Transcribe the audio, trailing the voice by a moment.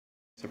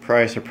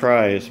Surprise,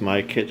 surprise,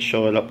 my kit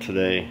showed up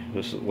today.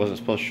 This wasn't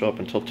supposed to show up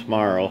until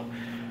tomorrow.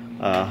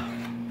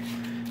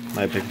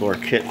 My big bore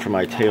kit for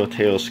my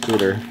taotao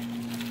scooter.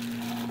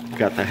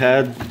 Got the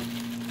head.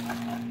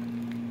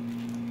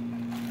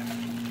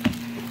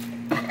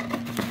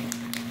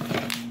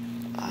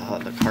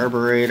 The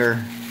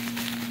carburetor.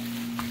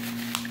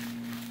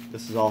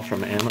 This is all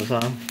from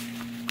Amazon.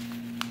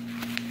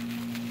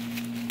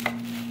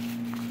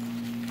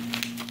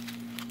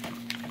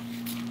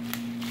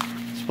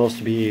 Supposed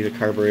to be the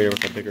carburetor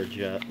with a bigger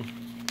jet,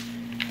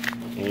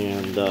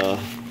 and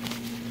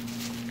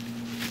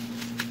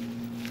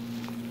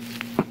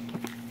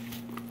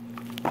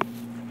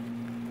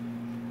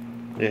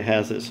it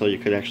has it so you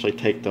could actually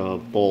take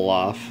the bowl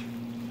off,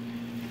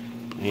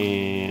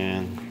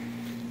 and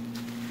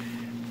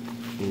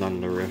none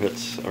of the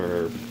rivets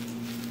or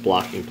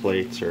blocking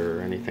plates or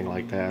anything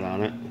like that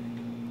on it.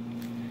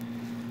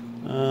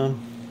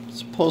 It's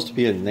supposed to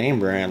be a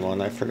name brand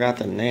one. I forgot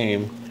the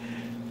name,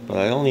 but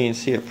I only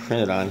see it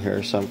printed on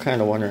here, so I'm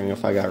kind of wondering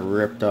if I got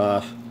ripped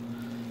off.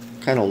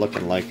 Kind of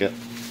looking like it.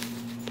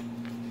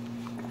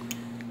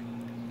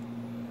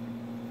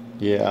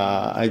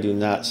 Yeah, I do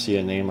not see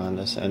a name on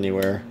this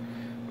anywhere.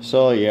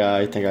 So yeah,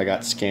 I think I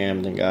got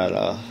scammed and got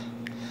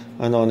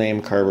a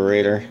no-name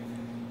carburetor.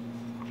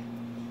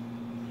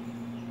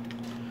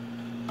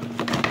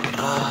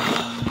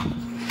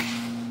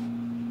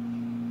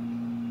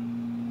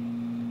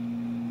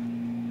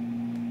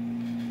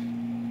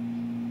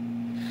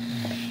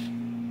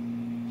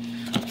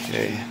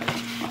 Okay,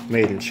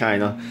 made in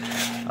China.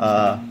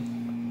 I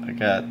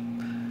got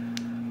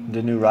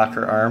the new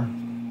rocker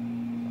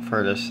arm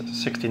for this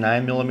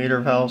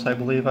 69mm valves, I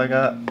believe I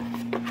got.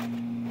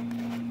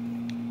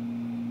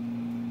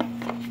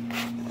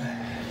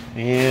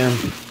 And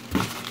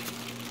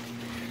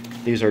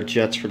these are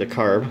jets for the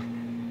carb.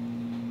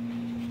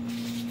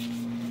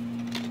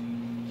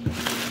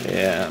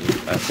 And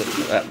that's it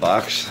for that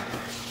box.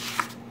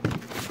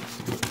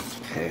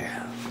 Okay,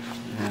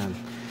 and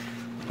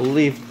I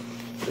believe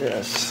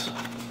this.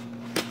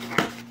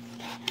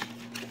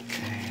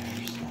 Okay,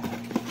 there's that.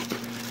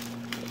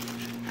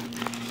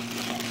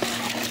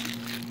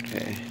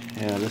 Okay,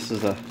 yeah, this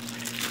is a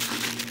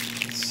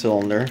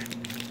cylinder.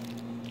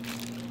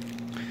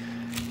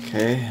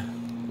 Okay,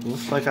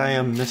 looks like I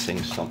am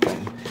missing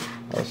something.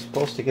 I was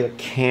supposed to get a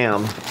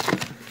cam.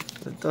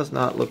 It does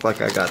not look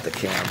like I got the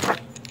cam.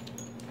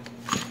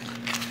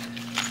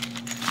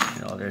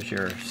 You know, there's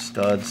your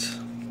studs.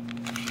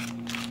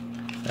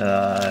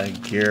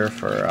 Gear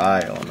for, I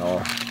don't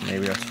know,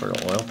 maybe that's for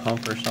the oil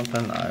pump or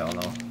something, I don't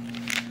know.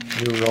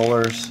 New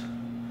rollers,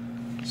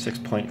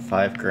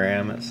 6.5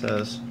 gram it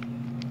says.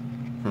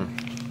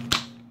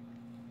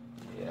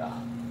 Yeah.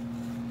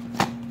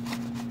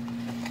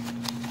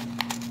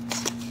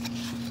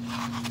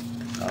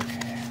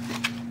 Okay.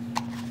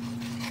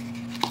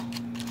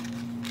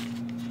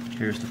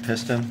 Here's the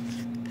piston.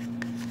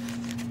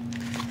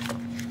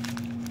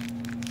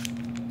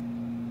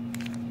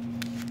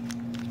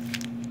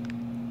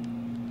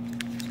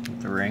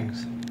 The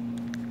rings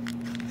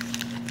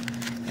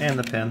and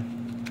the pin,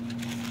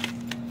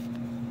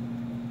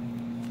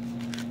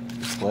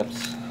 the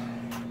slips,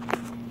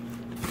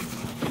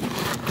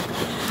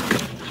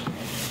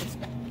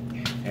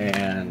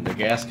 and the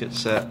gasket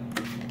set.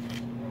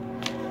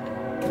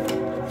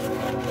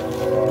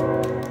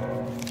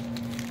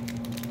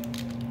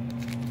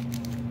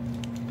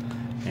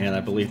 And I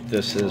believe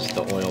this is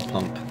the oil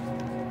pump.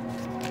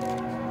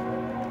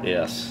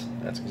 Yes,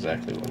 that's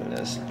exactly what it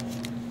is.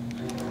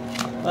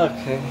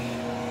 Okay.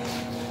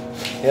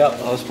 Yep,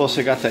 I was supposed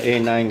to got the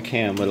A9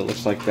 cam, but it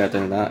looks like that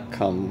did not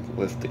come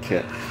with the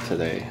kit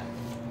today.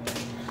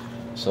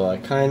 So I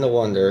kind of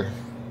wonder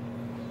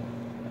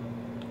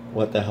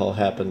what the hell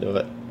happened to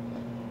it.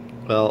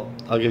 Well,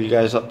 I'll give you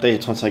guys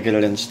updates once I get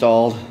it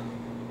installed.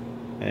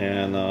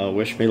 And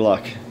wish me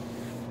luck.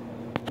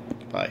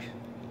 Bye.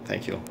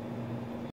 Thank you.